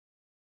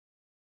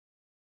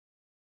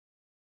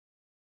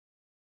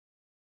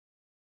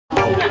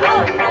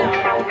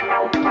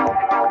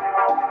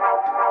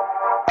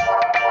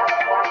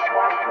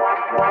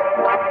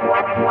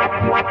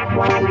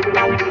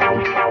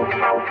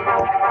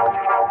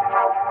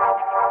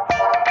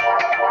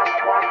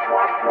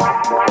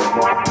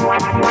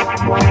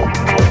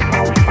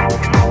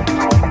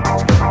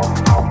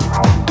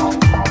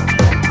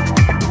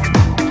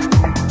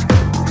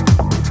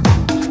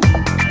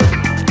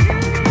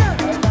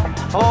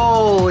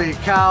Holy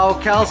cow,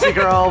 Kelsey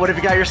girl, what have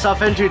you got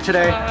yourself into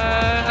today?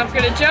 I'm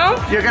gonna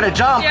jump. You're gonna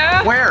jump?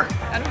 Yeah. Where?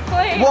 Out of a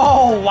plane.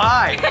 Whoa,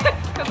 why?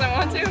 Because I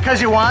want to.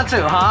 Because you want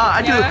to, huh?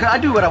 I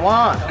do what I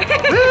want.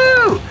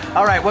 Woo!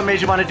 All right, what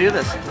made you want to do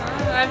this?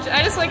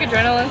 I just like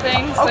adrenaline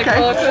things, Okay. like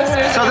roller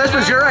coasters. So this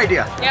was your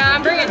idea? Yeah,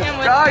 I'm bringing him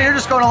with Oh, me. you're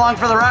just going along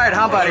for the ride,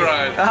 huh, buddy? All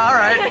right. All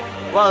right.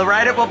 Well, the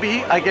ride it will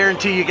be, I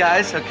guarantee you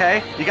guys,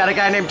 okay? You got a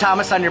guy named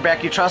Thomas on your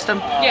back, you trust him?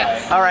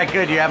 Yes. All right,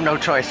 good, you have no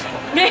choice.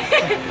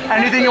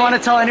 Anything you want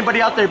to tell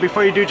anybody out there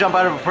before you do jump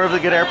out of a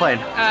perfectly good airplane?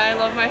 I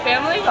love my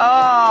family. Oh,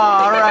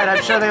 all right,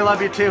 I'm sure they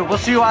love you too. We'll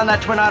see you on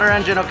that Twin Otter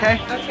engine, okay?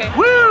 Okay.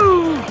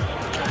 Woo!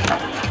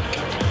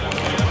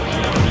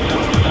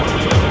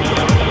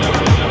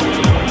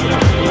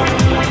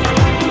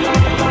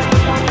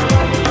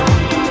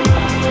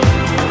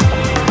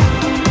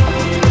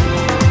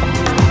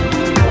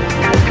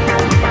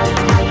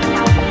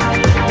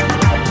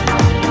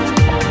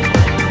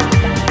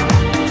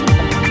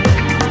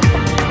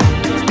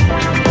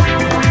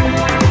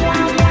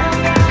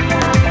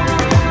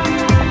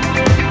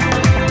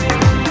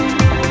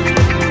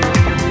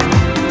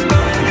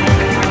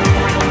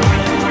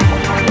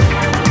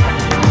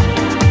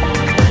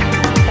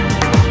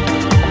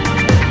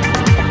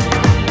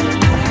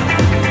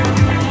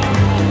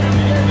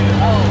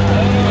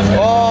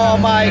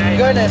 My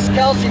goodness,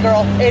 Kelsey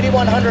girl,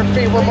 8,100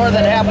 feet, we're more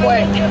than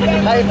halfway.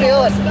 How you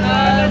feeling?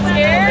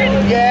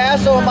 Scared? Yeah,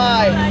 so am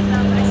I.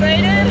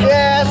 Excited?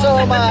 Yeah, so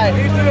am I.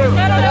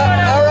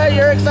 All right,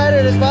 you're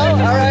excited as well?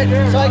 All right,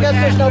 so I guess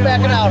there's no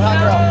backing out, huh,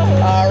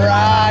 girl? All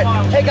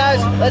right. Hey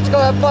guys, let's go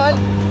have fun.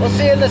 We'll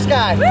see you in the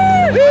sky.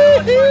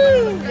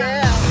 Woo-hoo!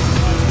 Yeah.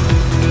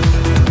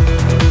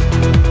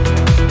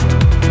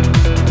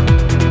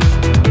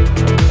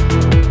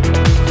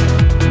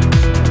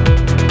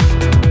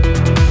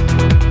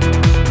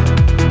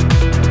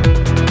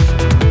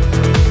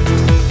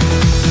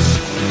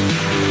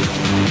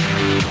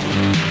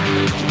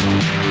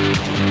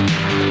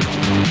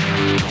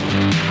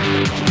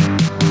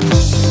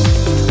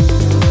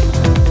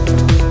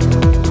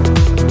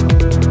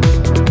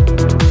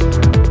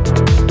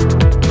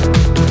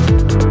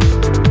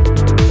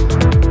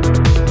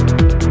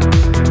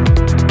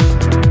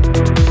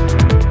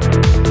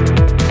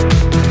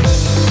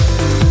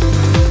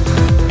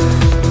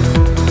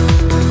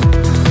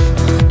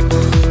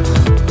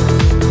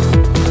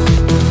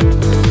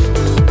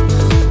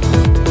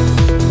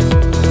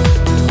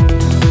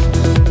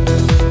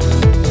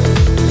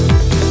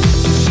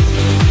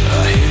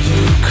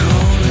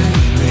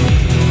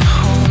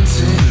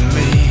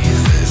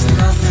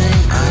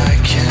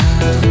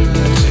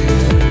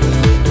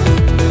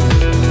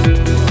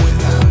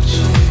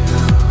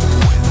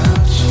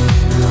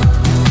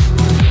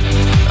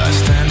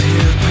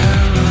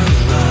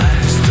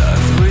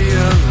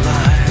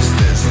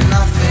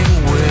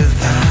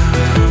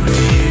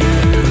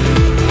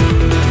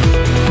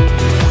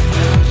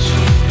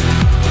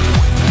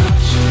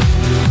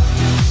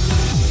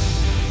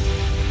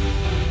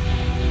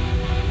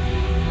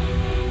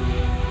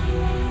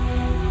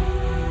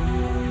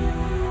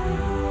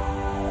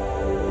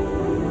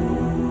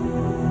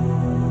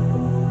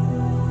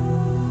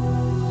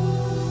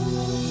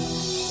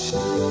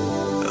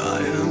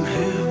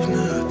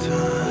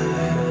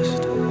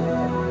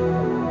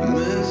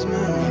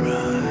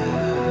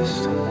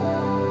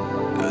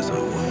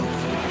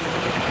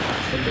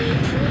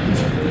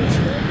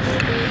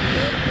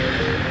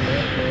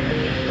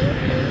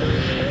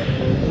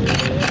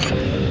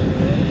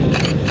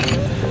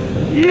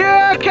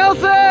 Yeah,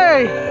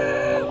 Kelsey!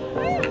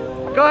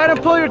 Go ahead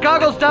and pull your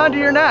goggles down to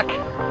your neck.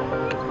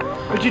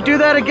 Would you do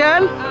that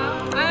again?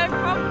 I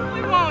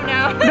probably won't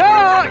now.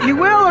 No, you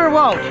will or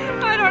won't?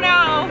 I don't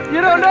know.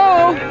 You don't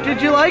know?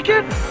 Did you like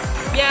it?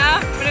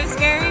 Yeah, but it was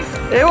scary.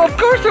 Yeah, well, of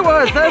course it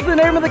was. That's the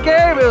name of the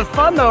game. It was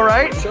fun though,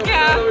 right?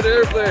 Yeah. Over the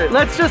airplane.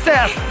 Let's just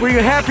ask, were you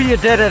happy you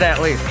did it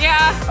at least?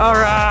 Yeah. All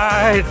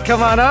right,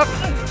 come on up.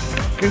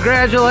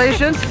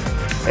 Congratulations.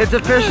 It's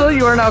official,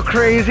 you are now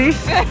crazy.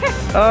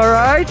 All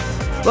right,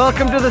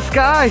 welcome to the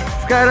sky.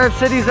 Skydive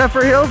City,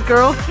 Zephyr Hills,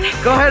 girl.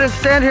 Go ahead and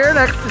stand here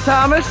next to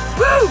Thomas.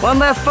 One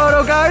last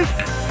photo, guys.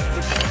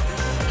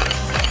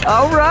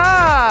 All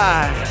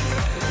right.